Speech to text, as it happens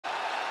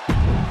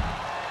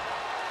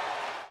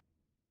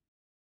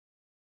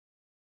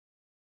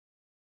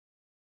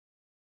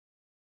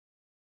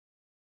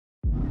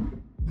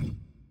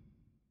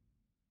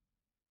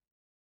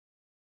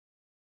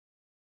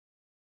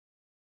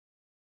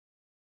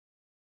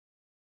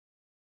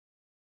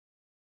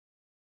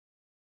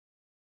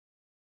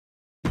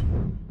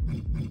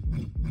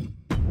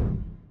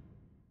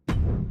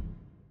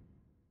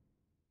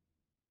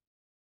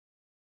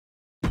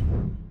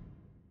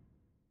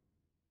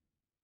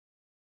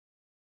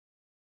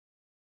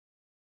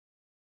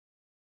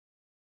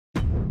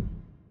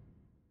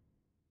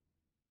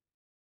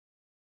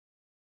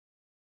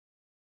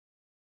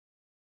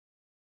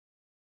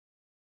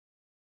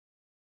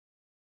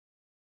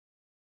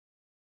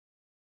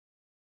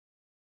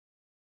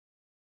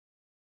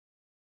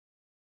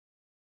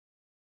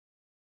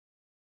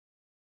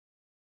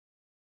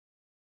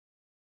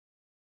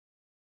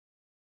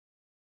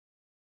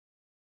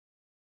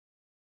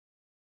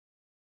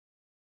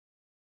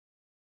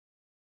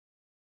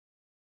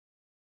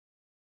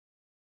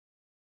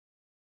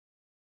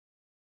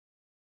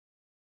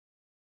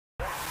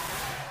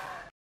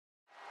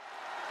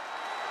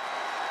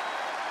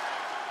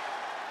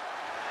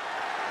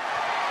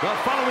The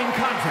following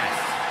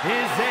contest is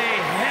a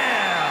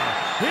Hell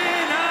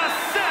in a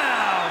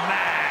Cell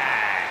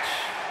match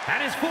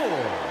and is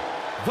for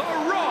the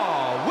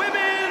Raw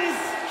Women's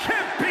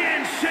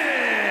Championship.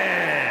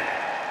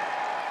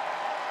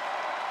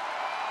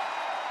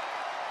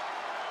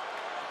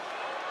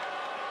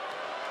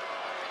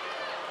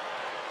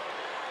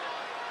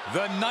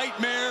 The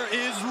nightmare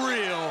is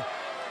real.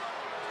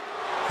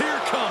 Here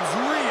comes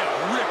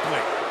RheA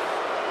RiPLeY.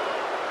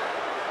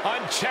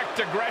 Unchecked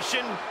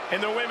aggression in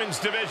the women's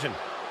division.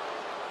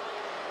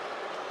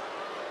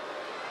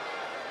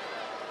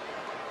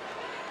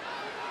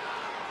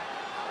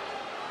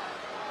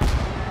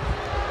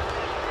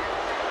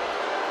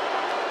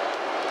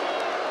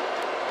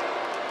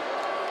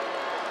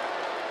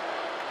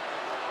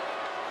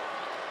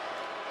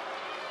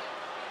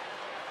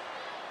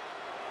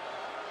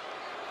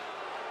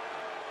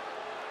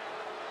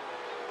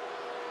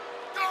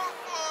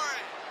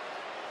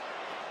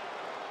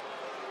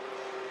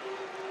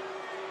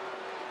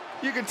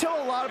 You can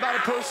tell a lot about a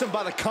person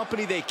by the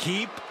company they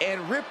keep, and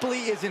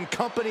RiPLeY is in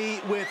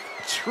company with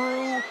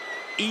true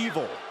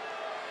evil.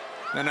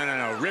 No.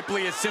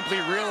 RiPLeY is simply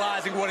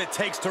realizing what it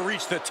takes to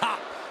reach the top.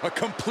 A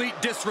complete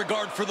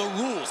disregard for the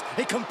rules.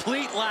 A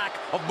complete lack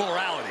of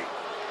morality.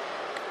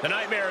 The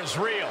nightmare is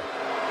real.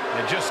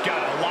 It just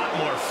got a lot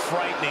more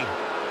frightening.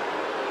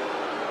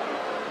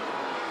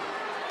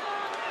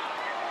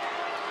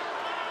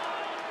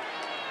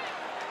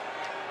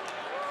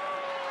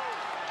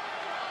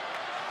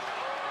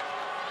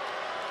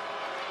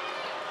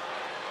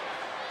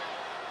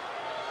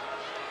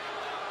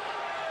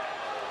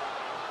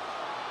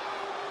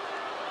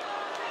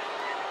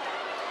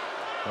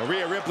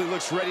 RheA RiPLeY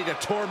looks ready to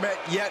torment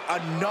yet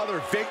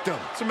another victim.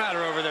 What's the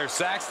matter over there,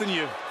 Saxton?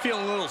 You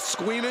feeling a little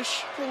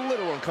squeamish? A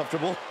little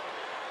uncomfortable.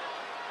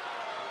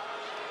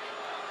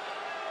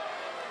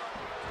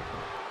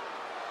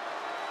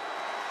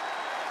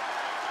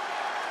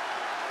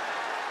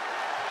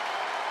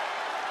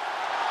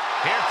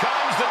 Here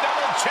comes the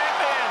double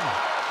champion.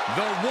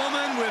 The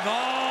woman with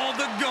all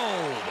the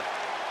gold.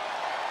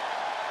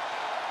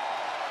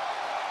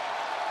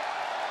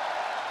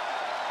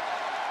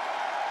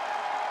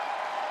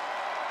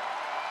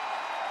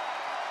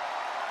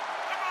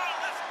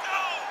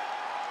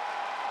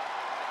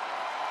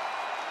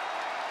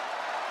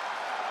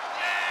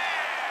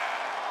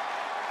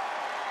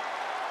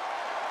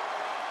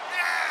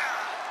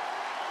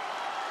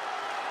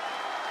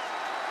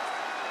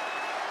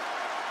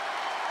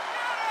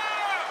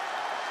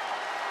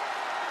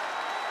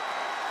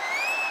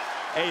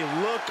 A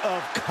look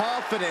of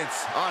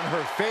confidence on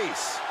her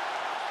face.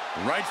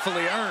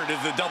 Rightfully earned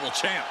as the double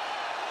champ.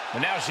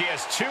 And now she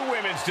has two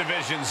women's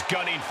divisions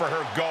gunning for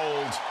her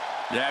gold.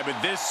 Yeah, but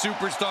this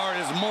superstar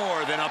is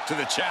more than up to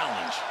the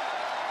challenge.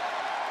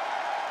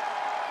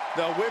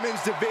 The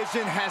women's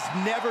division has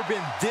never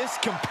been this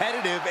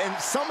competitive, and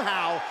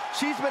somehow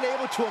she's been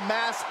able to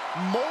amass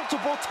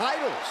multiple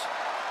titles.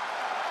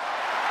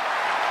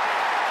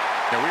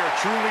 Yeah, we are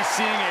truly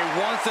seeing a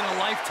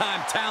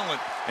once-in-a-lifetime talent,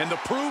 and the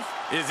proof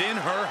is in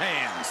her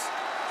hands.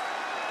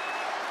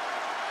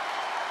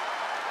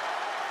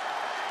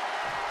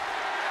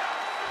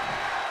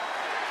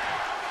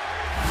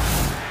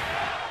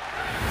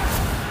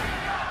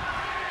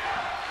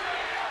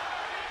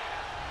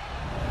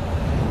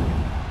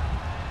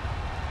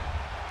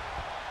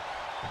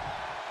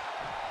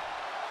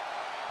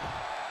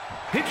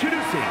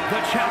 Introducing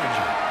the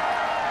challenger.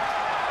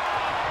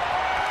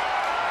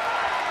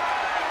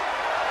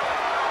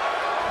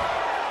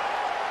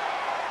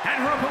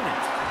 And her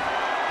opponent.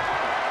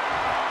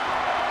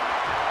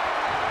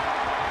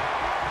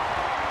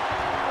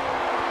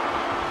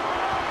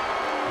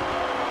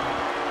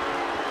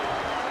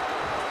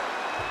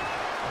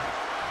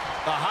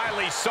 The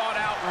highly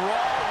sought-out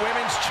Raw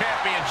Women's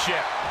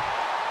Championship.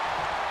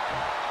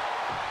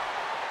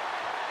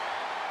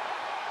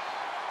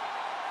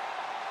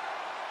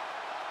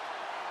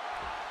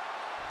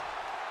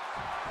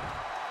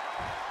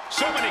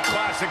 So many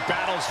classic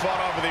battles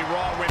fought over the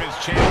Raw Women's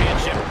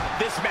Championship.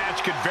 This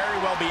match could very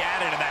well be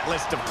added to that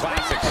list of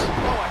classics.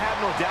 Oh, I have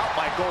no doubt,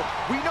 Michael.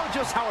 We know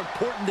just how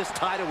important this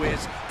title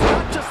is to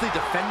not just the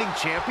defending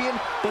champion,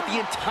 but the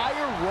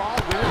entire Raw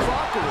Women's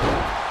locker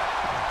room.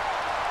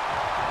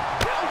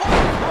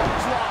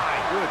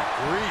 Clothesline! Good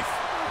grief.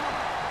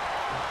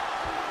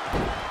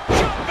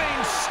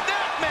 Jumping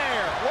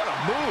snapmare! What a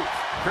move.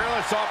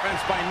 Fearless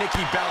offense by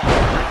NiKKi BellA.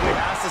 RiPLeY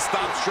has to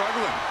stop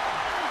struggling.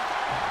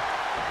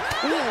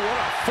 Ooh, what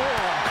a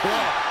forearm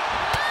club.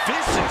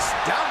 Vicious,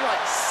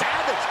 downright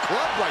savage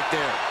club right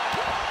there.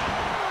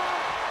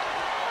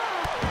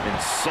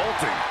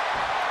 Insulting.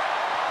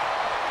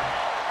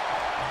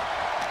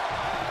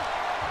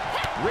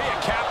 RheA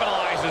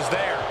capitalizes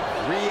there.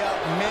 RheA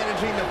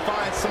managing to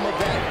find some of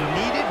that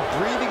needed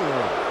breathing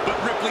room. But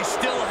RiPLeY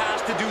still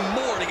has to do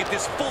more to get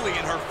this fully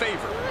in her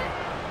favor.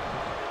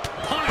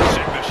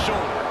 Punishing the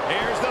shoulder.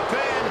 Here's the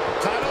pin.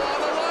 Title on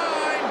the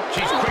line.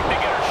 She's quick to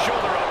get her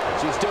shoulder up.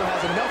 She still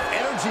has enough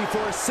energy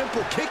for a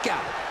simple kick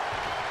out.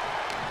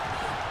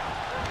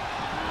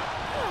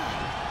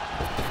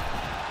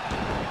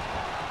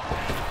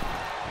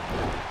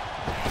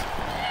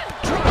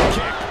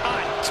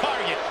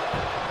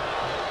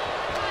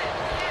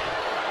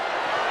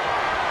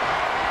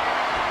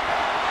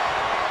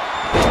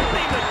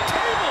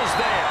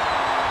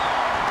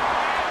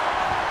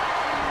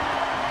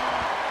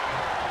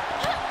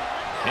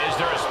 Is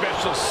there a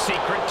special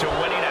secret to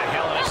winning a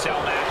Hell in a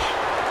Cell match?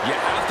 You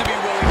have to be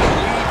willing to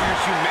leave your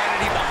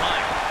humanity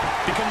behind.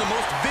 Become the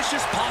most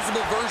vicious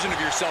possible version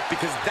of yourself,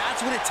 because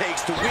that's what it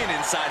takes to win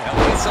inside Hell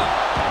in a Cell.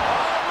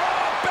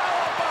 RheA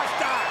BellA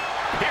Buster!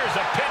 Here's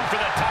a pin for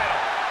the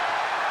title.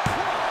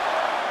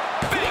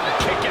 Big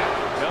kick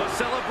out. No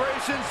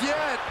celebrations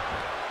yet.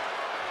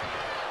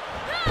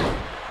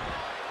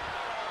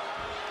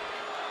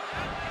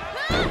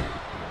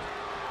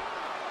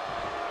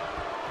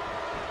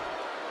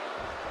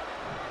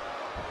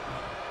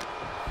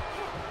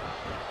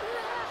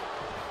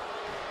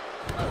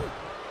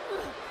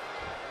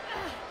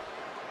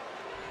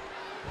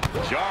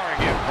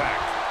 Jarring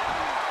impact.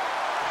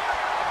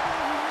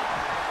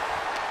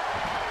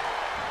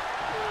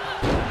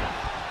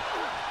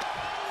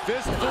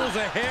 Fistfuls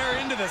of hair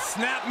into the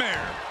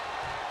snapmare.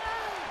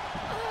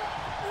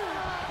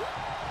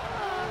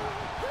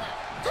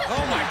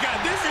 Oh my God,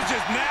 this is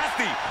just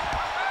nasty.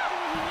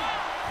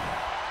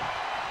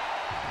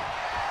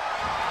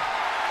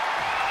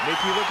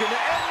 NiKKi looking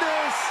to end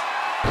this.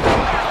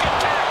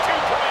 Attack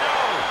 2.0.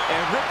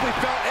 And Ripley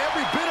felt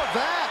every bit of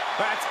that.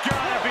 That's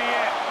gotta be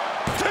it.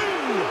 2, 3,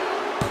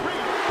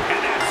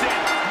 and that's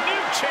it.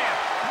 New champ.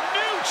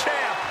 New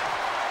champ.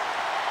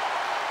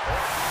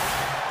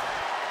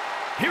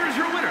 Here is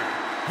your winner,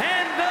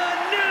 and the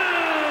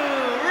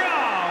new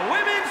Raw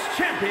Women's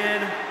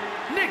Champion,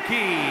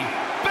 NiKKi